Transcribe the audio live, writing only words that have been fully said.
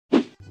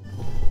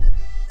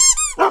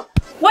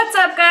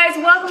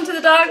guys, welcome to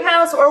the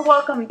Dawghouse, or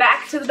welcome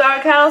back to the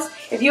Dawghouse.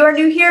 If you are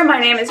new here, my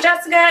name is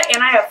Jessica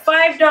and I have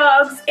 5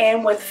 dogs,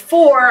 and with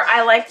 4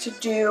 I like to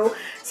do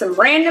some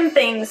random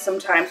things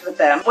sometimes with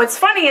them. What's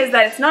funny is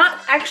that it's not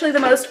actually the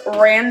most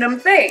random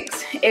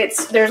things.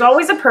 There's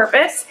always a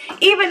purpose,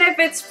 even if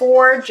it's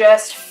for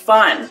just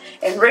fun.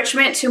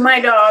 Enrichment to my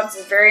dogs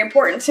is very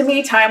important to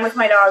me. Time with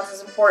my dogs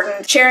is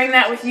important. Sharing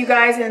that with you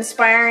guys and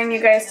inspiring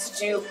you guys to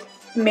do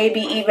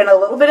maybe even a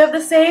little bit of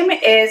the same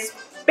is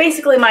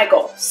basically my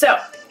goal. So,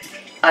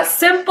 a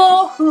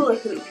simple hula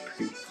hoop.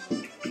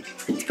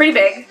 It's pretty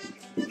big.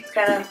 It's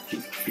kind of,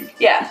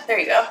 yeah, there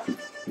you go.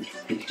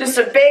 Just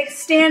a big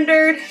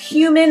standard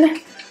human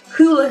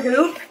hula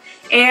hoop,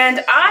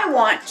 and I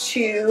want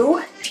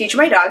to teach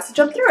my dogs to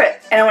jump through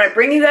it, and I want to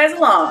bring you guys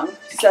along.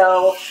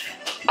 So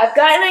I've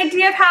got an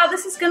idea of how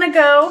this is gonna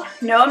go.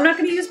 No, I'm not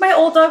gonna use my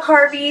old dog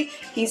Harvey.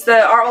 He's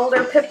our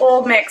older pit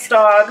bull mixed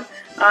dog.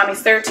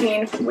 He's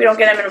 13. We don't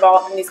get him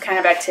involved in these kind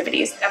of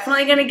activities.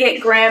 Definitely gonna get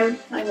Grim.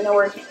 I don't even know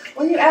where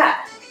are you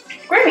at?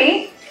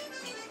 Grimmy?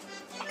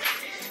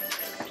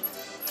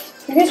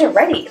 You guys are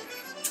ready.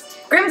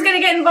 Grim's gonna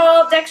get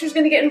involved, Dexter's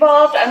gonna get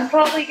involved. I'm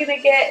probably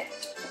gonna get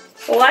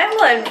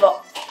Lila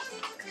involved.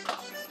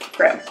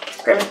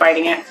 Grim's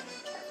biting it.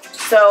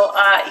 So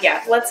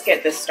yeah, let's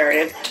get this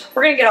started.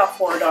 We're gonna get all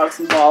 4 dogs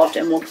involved,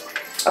 and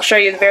I'll show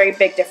you the very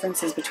big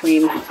differences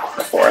between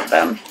the 4 of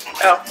them.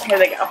 Oh, here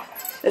they go.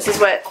 This is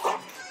what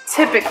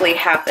typically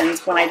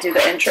happens when I do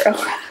the intro.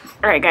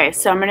 Alright guys,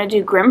 so I'm gonna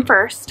do Grim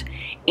first,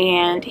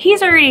 and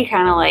he's already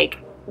kind of like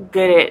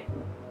good at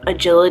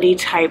agility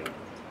type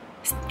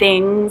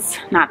things.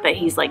 Not that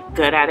he's like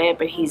good at it,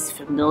 but he's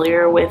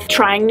familiar with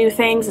trying new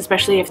things,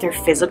 especially if they're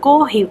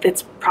physical.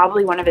 It's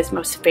probably one of his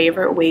most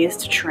favorite ways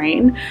to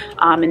train,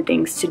 and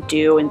things to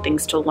do and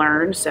things to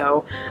learn.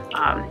 So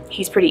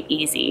he's pretty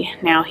easy.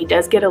 Now he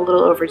does get a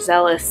little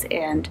overzealous,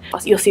 and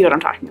you'll see what I'm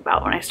talking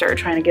about when I start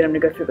trying to get him to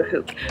go through the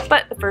hoop.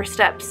 But the first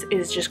steps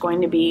is just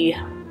going to be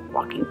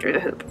walking through the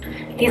hoop.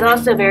 He's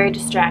also very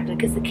distracted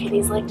because the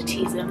kitties like to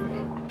tease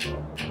him.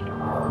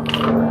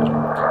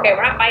 Okay,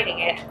 we're not biting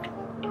it.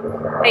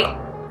 Hey,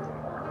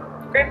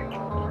 Grim.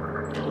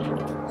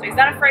 So he's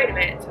not afraid of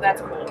it, so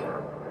that's cool.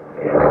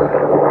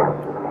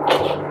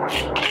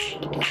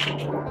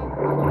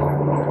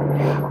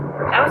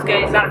 That was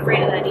good. He's not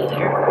afraid of that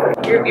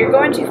either. You're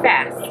going too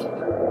fast.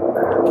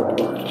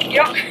 You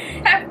don't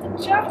have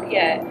to jump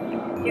yet.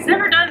 He's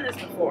never done this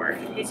before.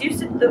 He's used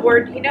to the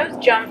word. He knows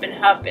jump and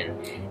hop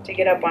and to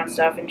get up on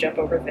stuff and jump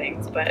over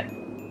things, but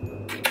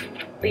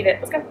leave it.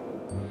 Let's go.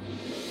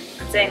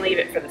 I'm saying leave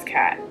it for this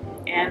cat,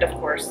 and of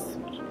course.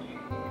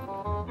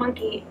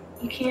 Monkey,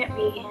 you can't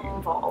be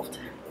involved.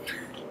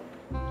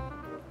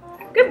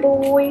 Good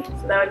boy.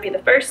 So that would be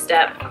the first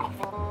step.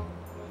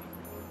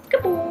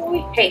 Good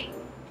boy. Hey.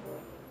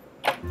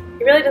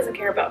 He really doesn't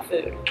care about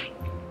food.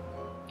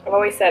 I've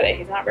always said it.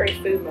 He's not very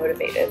food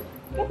motivated.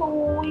 Good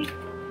boy.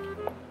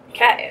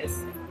 Cat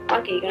is.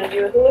 Monkey, you gonna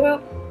do a hula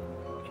hoop?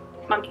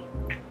 Monkey.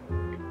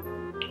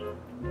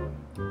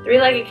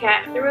 3-legged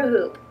cat through a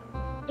hoop.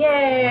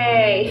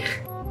 Yay.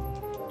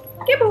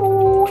 Good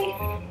boy.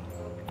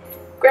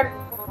 Grim.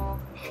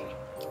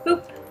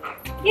 Hoop.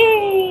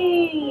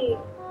 Yay!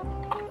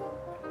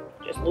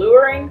 Just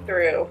luring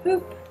through.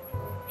 Hoop.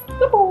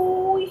 Good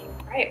boy.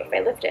 Alright, what if I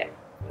lift it?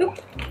 Hoop.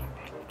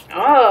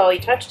 Oh, you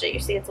touched it.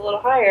 You see it's a little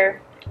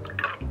higher.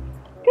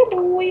 Good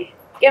boy.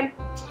 Get him.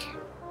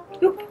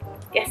 Hoop.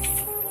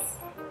 Yes.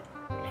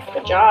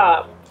 Good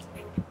job.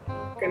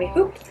 Grimmy,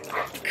 hoop.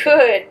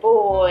 Good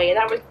boy.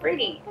 That was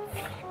pretty.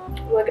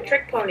 You're like a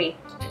trick pony.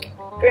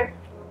 Grim.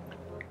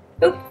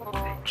 Hoop.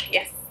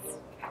 Yes.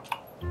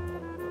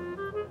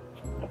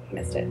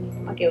 Missed it.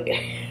 Monkey will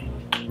get it.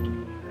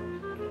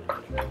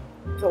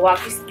 So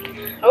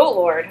oh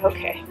Lord,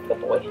 okay, good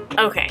boy.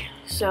 Okay,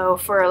 so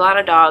for a lot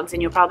of dogs,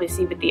 and you'll probably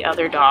see with the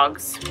other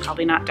dogs,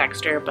 probably not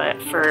Dexter,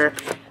 but for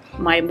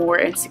my more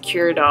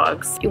insecure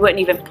dogs, you wouldn't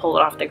even pull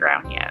it off the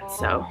ground yet.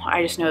 So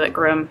I just know that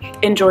Grim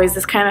enjoys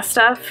this kind of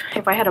stuff.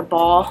 If I had a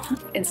ball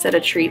instead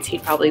of treats,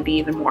 he'd probably be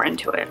even more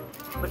into it,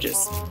 which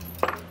is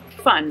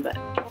fun, but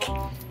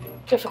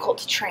difficult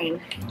to train.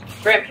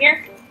 Grim,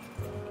 here.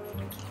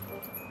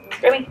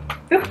 Grimmy,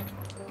 hoop.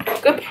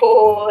 Good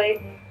boy.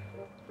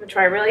 I'm gonna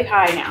try really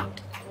high now.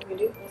 Can we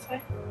do it this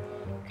way?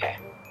 Okay.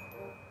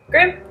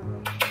 Grim.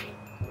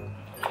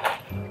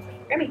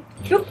 Grimmy,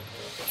 hoop.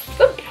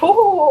 Good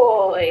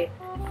boy.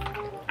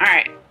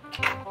 Alright.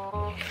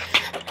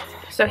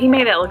 So he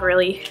made it look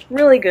really,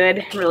 really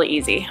good, really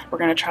easy. We're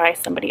gonna try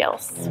somebody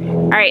else.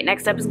 Alright,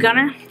 next up is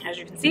Gunner, as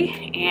you can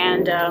see.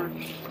 And I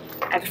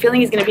have a feeling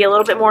he's gonna be a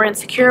little bit more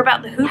insecure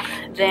about the hoop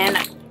than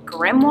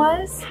Grim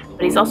was,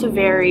 but he's also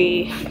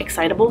very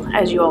excitable,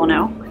 as you all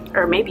know,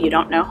 or maybe you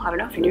don't know. I don't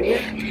know if you're new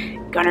here.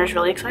 Gunner's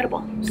really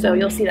excitable, so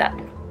you'll see that.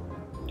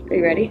 Are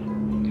you ready?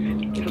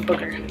 Give a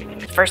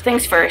booger. First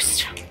things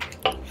first.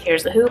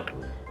 Here's the hoop.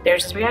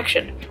 There's his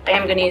reaction. I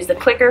am going to use the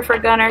clicker for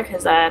Gunner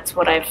because that's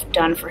what I've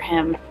done for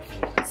him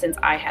since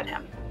I had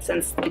him,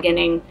 since the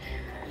beginning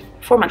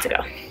 4 months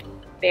ago.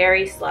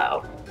 Very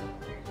slow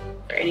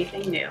for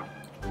anything new.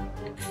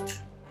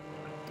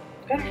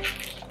 Gunner.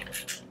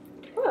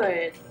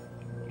 Good.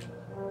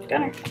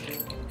 Gunner.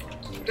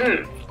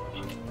 Gunner.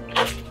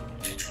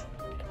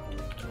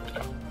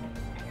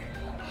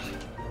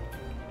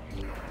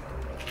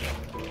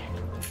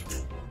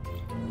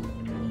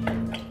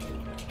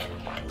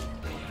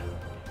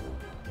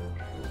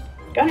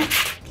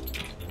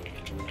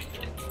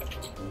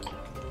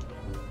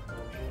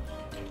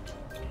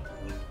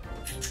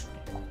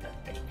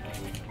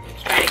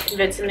 Trying to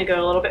convince him to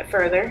go a little bit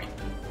further.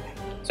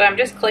 So I'm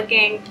just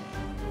clicking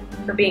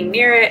for being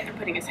near it and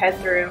putting his head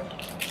through.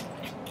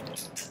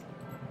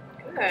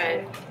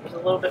 Good. There's a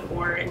little bit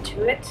more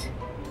into it.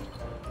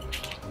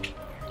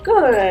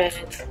 Good.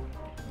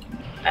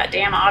 That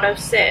damn auto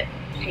sit.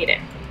 Hate it.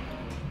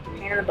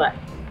 Pain in the butt.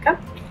 Come.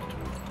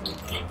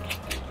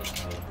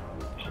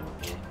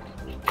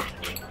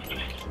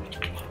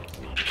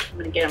 I'm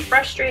gonna get him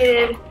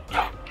frustrated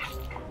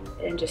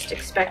and just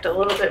expect a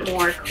little bit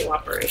more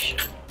cooperation.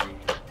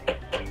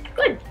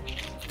 Good.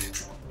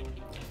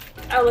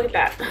 Oh, look at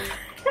that.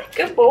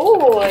 Good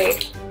boy.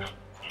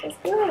 That's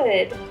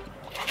good.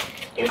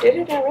 You did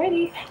it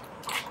already.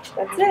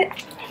 That's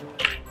it.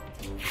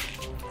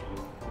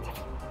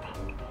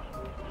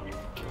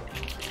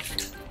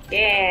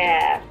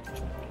 Yeah.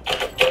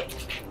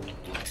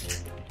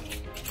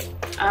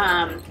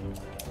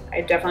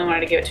 I definitely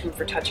wanted to give it to him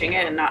for touching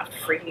it and not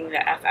freaking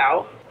the F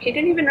out. He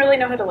didn't even really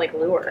know how to like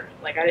lure.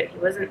 Like he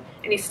wasn't,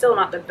 and he's still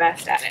not the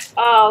best at it.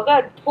 Oh,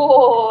 good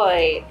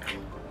boy.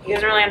 He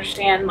doesn't really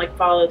understand like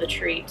follow the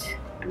treat.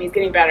 I mean, he's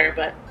getting better,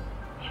 but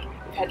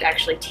we've had to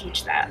actually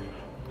teach that.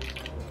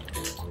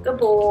 Good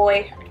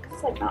boy.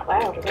 It's like not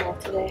loud at all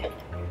today.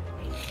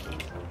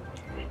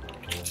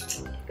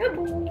 Good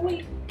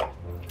boy.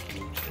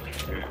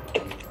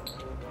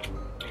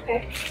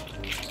 Okay.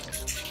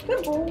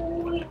 Good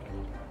boy.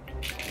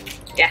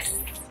 Yes.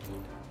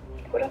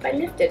 What if I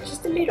lift it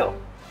just a little?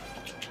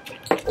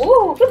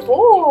 Oh, good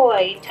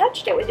boy. You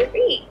touched it with your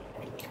feet.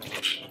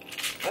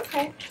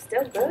 Okay,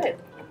 still good.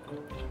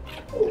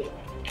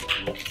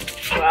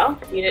 Well,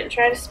 you didn't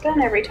try to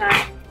spin every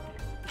time.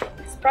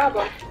 That's the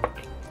problem.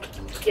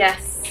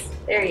 Yes.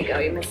 There you go.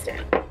 You missed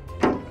it.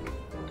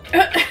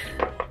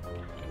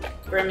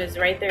 Grim is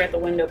right there at the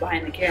window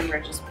behind the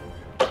camera, just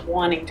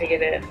wanting to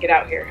get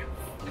out here.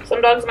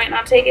 Some dogs might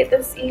not take it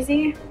this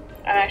easy.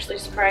 I'm actually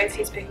surprised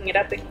he's picking it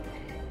up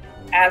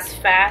as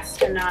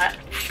fast and not.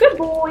 Good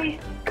boy.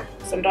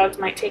 Some dogs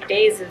might take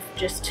days of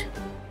just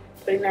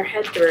putting their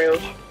head through.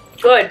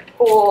 Good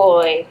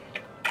boy.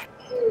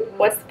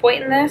 What's the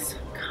point in this?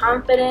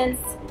 Confidence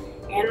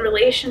and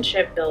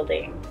relationship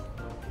building.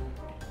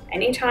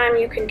 Anytime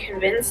you can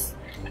convince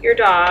your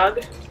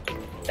dog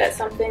that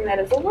something that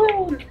is a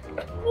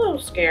little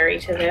scary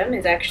to them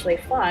is actually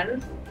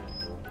fun,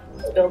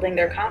 it's building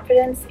their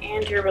confidence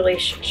and your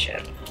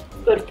relationship.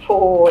 Good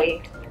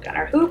boy. Got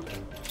our hoop.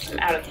 I'm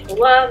out of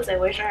gloves. I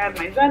wish I had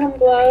my venom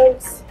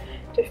gloves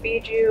to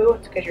feed you.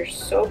 It's because you're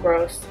so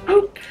gross.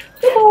 Hoop.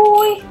 Good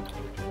boy.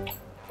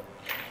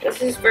 This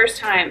is his first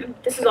time.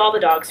 This is all the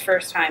dog's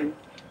first time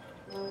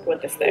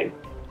with this thing.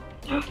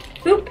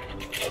 Hoop.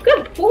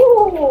 Good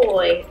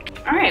boy.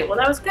 All right, well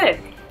that was good.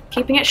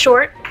 Keeping it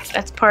short,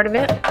 that's part of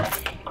it.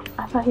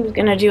 I thought he was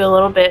gonna do a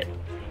little bit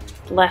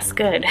less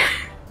good.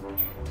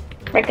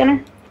 Right,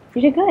 Gunner?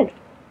 You did good.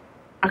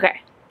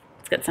 Okay,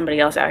 let's get somebody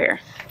else out here.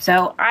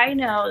 So I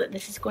know that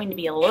this is going to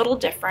be a little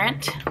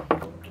different.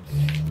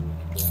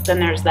 Then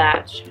there's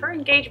that. Her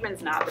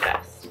engagement's not the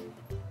best.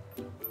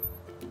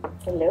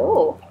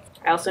 Hello.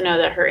 I also know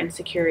that her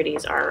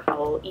insecurities are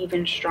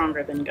even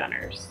stronger than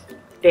Gunner's.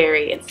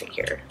 Very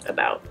insecure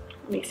about.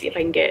 Let me see if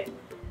I can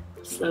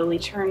slowly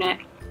turn it.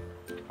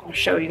 I'll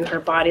show you her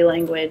body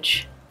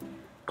language.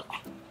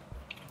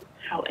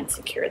 How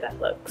insecure that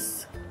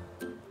looks.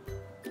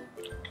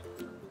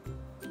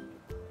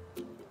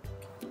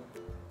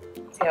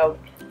 See how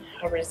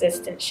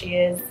resistant she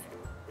is.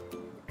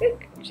 Good.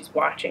 She's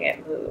watching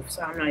it move,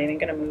 so I'm not even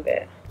gonna move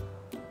it.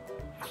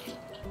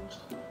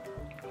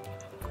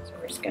 So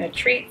we're just gonna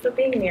treat for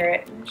being near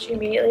it, and she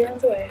immediately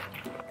runs away.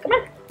 Come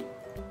on.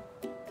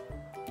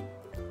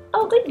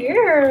 Oh, good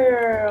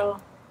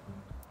girl.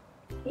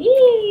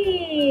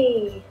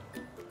 Yee.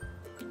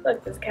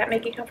 Look, does the cat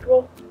make you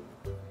comfortable?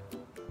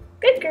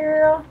 Good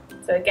girl.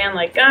 So again,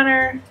 like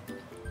Gunner,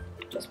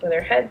 just with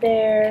her head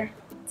there.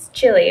 It's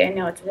chilly. I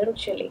know it's a little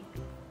chilly.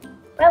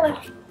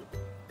 Lila.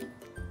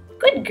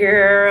 Good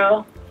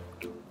girl.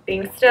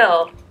 Being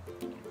still.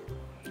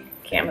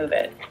 Can't move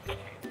it.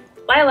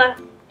 Lila.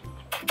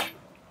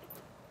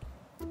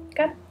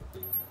 Good.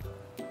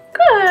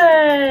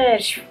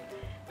 Good.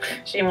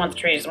 She didn't want the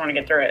tree, she just wanted to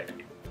get through it.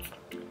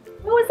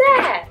 What was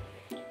that?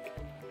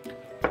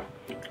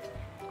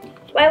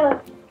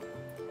 Lila.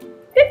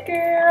 Good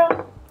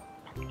girl.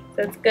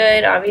 So it's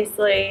good,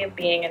 obviously,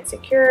 being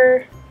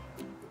insecure.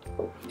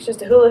 It's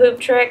just a hula hoop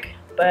trick,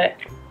 but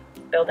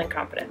building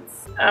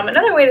confidence.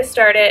 Another way to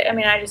start it, I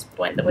mean, I just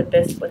went with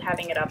this, with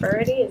having it up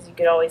already, is you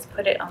could always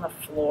put it on the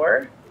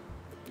floor.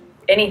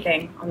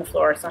 Anything on the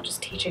floor. It's not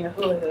just teaching a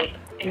hula hoop.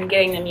 And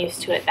getting them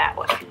used to it that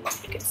way.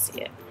 You can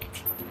see it.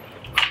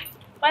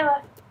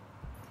 Lila.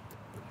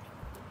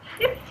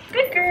 Yep,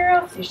 good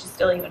girl. See, she's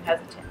still even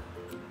hesitant.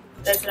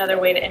 That's another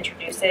way to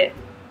introduce it.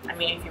 I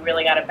mean, if you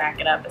really got to back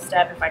it up a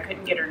step, if I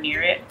couldn't get her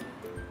near it,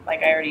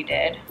 like I already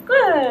did.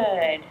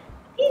 Good.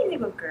 Easy,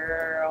 good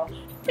girl.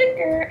 Good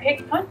girl. Hey,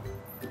 come on.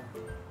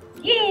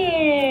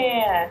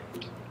 Yeah.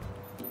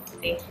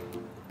 See,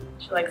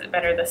 she likes it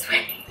better this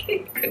way.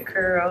 Good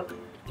girl.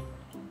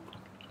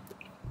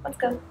 Let's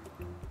go.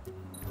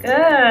 Good.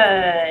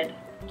 I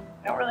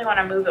don't really want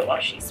to move it while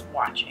she's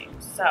watching,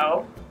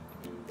 so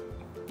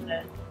I'm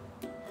gonna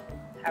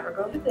have her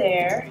go over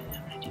there.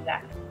 I'm gonna do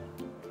that.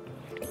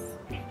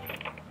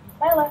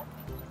 Lila.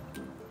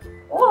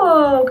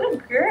 Whoa,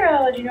 good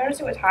girl. Did you notice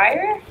it was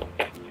higher?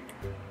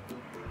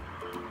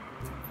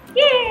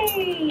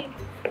 Yay!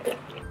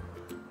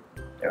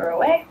 Throw her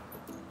away.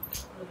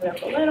 Move it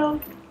up a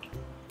little.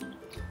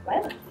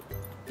 Lila.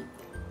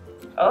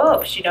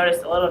 Oh, she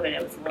noticed a little bit.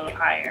 It was a little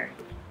higher.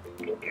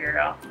 Good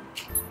girl.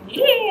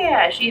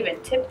 Yeah, she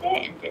even tipped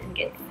it and didn't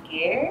get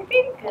scared.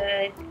 Very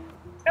good.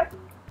 Oh,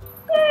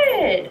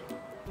 good.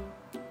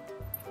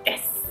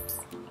 Yes.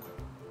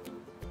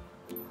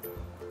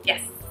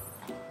 Yes.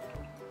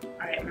 All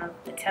right, I'm gonna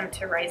attempt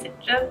to raise it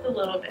just a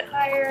little bit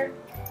higher.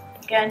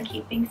 Again,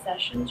 keeping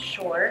sessions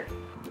short.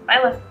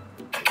 Lila.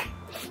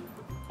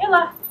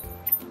 Lila.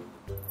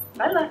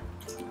 Lila.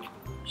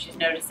 She's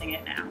noticing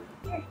it now.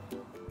 Here.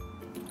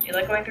 You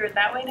like going through it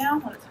that way now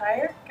when it's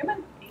higher? Come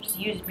on. You just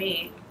used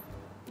me.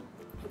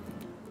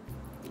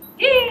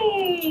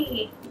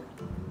 Yay!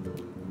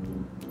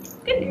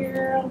 Good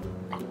girl.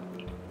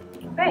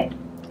 Okay,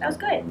 that was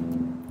good.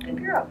 Good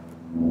girl.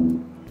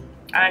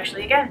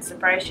 Actually, again,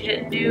 surprised she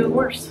didn't do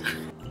worse.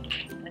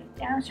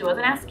 Yeah, she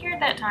wasn't as scared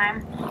that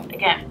time.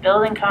 Again,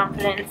 building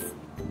confidence,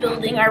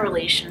 building our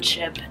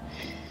relationship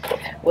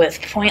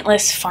with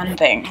pointless fun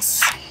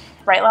things.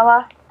 Right,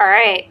 Lala? All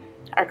right,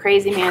 our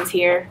crazy man's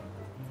here.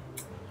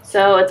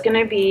 So it's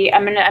gonna be,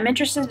 I'm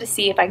interested to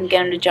see if I can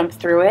get him to jump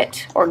through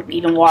it or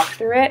even walk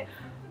through it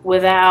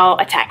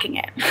without attacking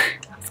it.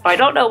 So I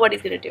don't know what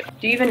he's gonna do.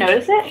 Do you even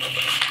notice it?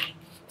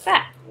 What's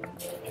that?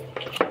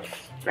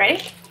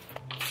 Ready?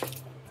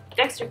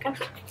 Dexter, come.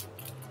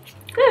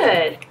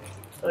 Good.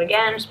 So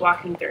again, just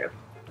walking through.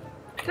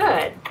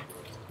 Good.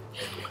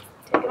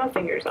 Taking my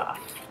fingers off.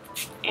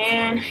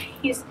 And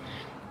he's,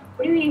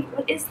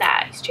 what is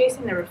that? He's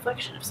chasing the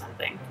reflection of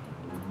something.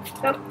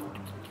 Oh,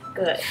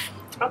 good.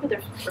 It's probably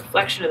the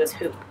reflection of this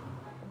hoop.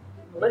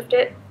 Lift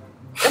it.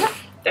 Come on,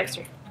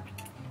 Dexter.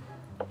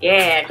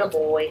 Yeah, good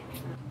boy.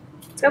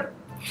 Let's go.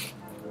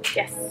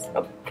 Yes.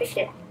 Oh, take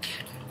it.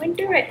 Went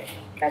through it.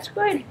 That's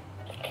good.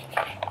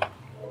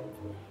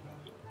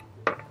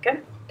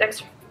 Good.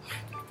 Dexter.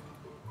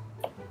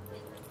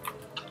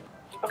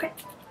 Okay.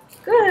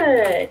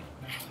 Good.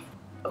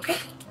 Okay.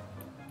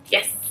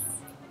 Yes.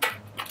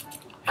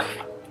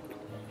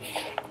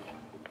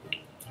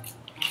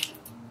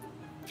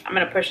 I'm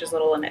gonna push his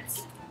little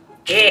limits.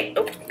 Yeah.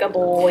 Oh, good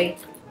boy.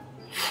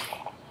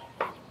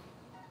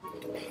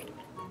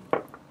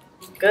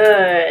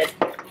 Good.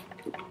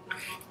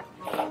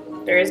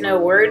 There is no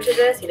word to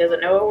this. He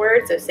doesn't know a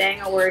word, so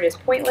saying a word is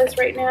pointless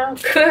right now.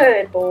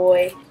 Good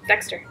boy.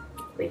 Dexter,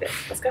 leave it.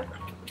 Let's go.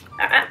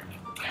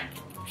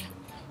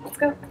 Let's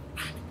go.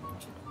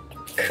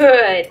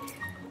 Good.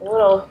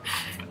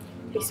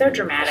 He's so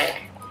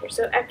dramatic. You're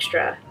so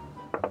extra.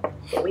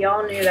 But we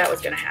all knew that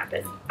was going to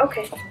happen.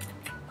 Okay.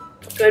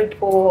 Good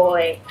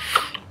boy.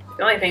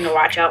 The only thing to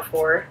watch out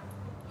for,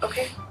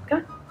 okay,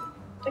 come on,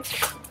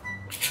 Dexter,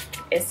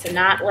 is to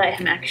not let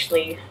him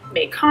actually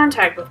make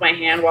contact with my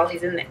hand while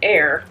he's in the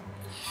air.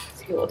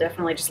 So he will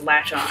definitely just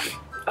latch on.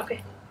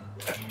 Okay.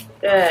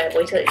 Good.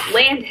 Wait till he's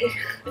landed.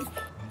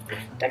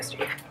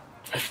 Dexter.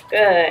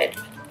 Good.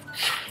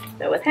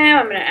 So with him,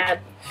 I'm going to add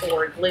the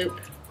word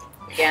loop.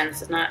 Again, this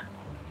doesn't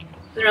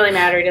really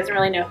matter. He doesn't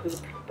really know hoop,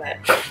 but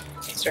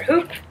Dexter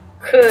hoop.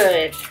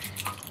 Good.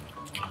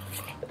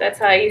 But that's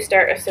how you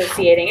start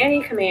associating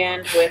any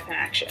command with an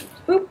action.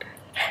 Hoop.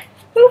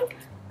 Hoop.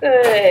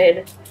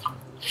 Good.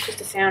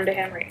 Just a sound to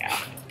him right now.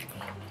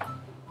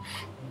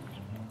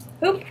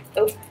 Hoop.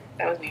 Oh,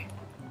 that was me.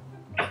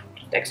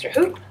 Dexter,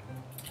 hoop.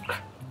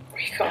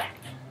 Where you going?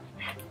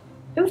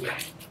 Hoop.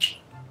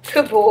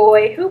 Good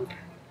boy. Hoop.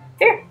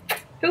 Here.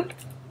 Hoop.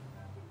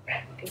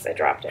 Because I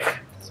dropped it.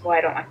 This is why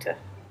I don't like to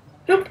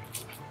hoop.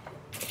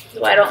 This is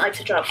why I don't like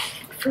to drop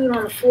food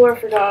on the floor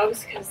for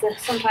dogs, because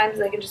sometimes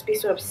they can just be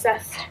so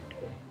obsessed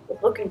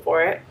with looking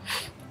for it.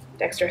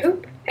 Dexter,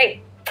 hoop.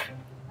 Hey.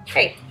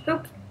 Hey.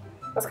 Hoop.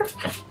 Let's go.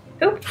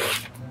 Hoop.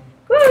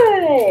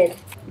 Good.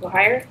 Go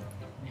higher.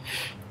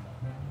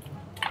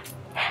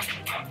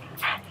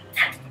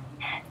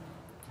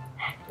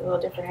 Do a little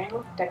different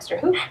angle. Dexter,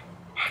 hoop.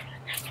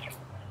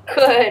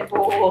 Good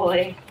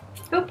boy.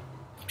 Hoop.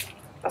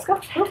 Let's go.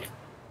 Hoop.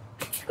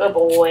 Good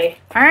boy.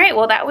 All right.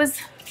 Well, that was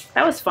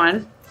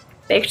fun.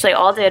 They actually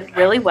all did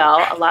really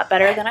well. A lot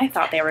better than I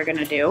thought they were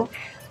gonna do.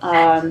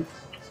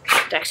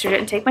 Dexter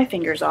didn't take my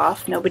fingers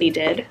off. Nobody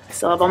did. I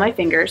still have all my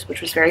fingers,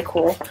 which was very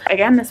cool.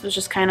 Again, this was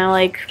just kind of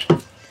like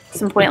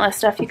some pointless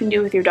stuff you can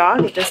do with your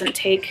dog. It doesn't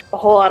take a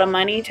whole lot of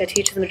money to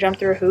teach them to jump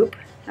through a hoop.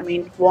 I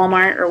mean,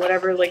 Walmart or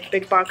whatever, like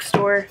big box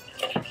store.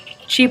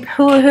 Cheap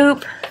hula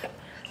hoop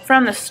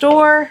from the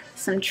store,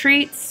 some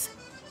treats,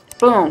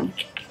 boom.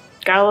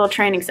 Got a little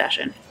training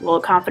session, a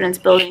little confidence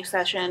building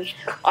session.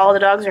 All the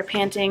dogs are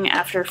panting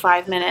after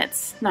 5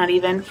 minutes, not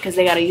even, because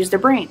they got to use their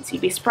brains.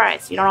 You'd be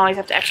surprised. You don't always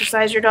have to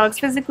exercise your dogs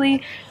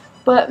physically,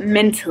 but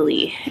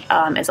mentally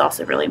is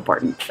also really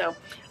important. So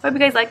I hope you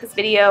guys liked this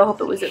video. Hope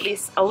it was at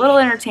least a little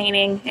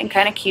entertaining and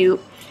kind of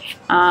cute,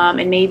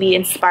 and maybe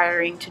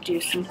inspiring to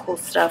do some cool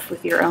stuff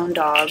with your own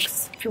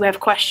dogs. If you have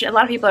questions, a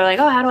lot of people are like,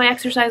 oh, how do I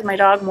exercise my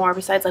dog more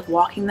besides like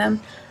walking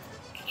them?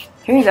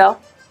 Here you go.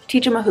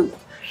 Teach them a hoop.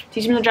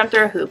 Teach them to jump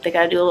through a hoop. They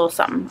got to do a little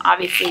something.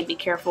 Obviously, be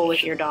careful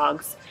with your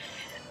dog's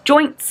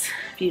joints.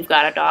 If you've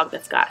got a dog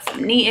that's got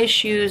some knee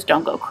issues,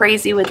 don't go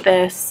crazy with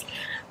this.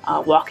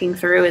 Walking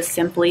through is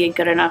simply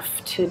good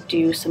enough to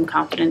do some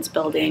confidence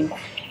building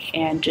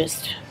and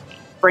just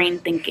brain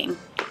thinking.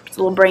 It's a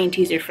little brain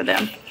teaser for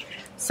them.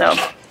 So,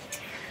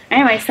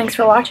 anyways, thanks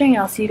for watching.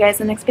 I'll see you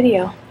guys in the next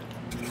video.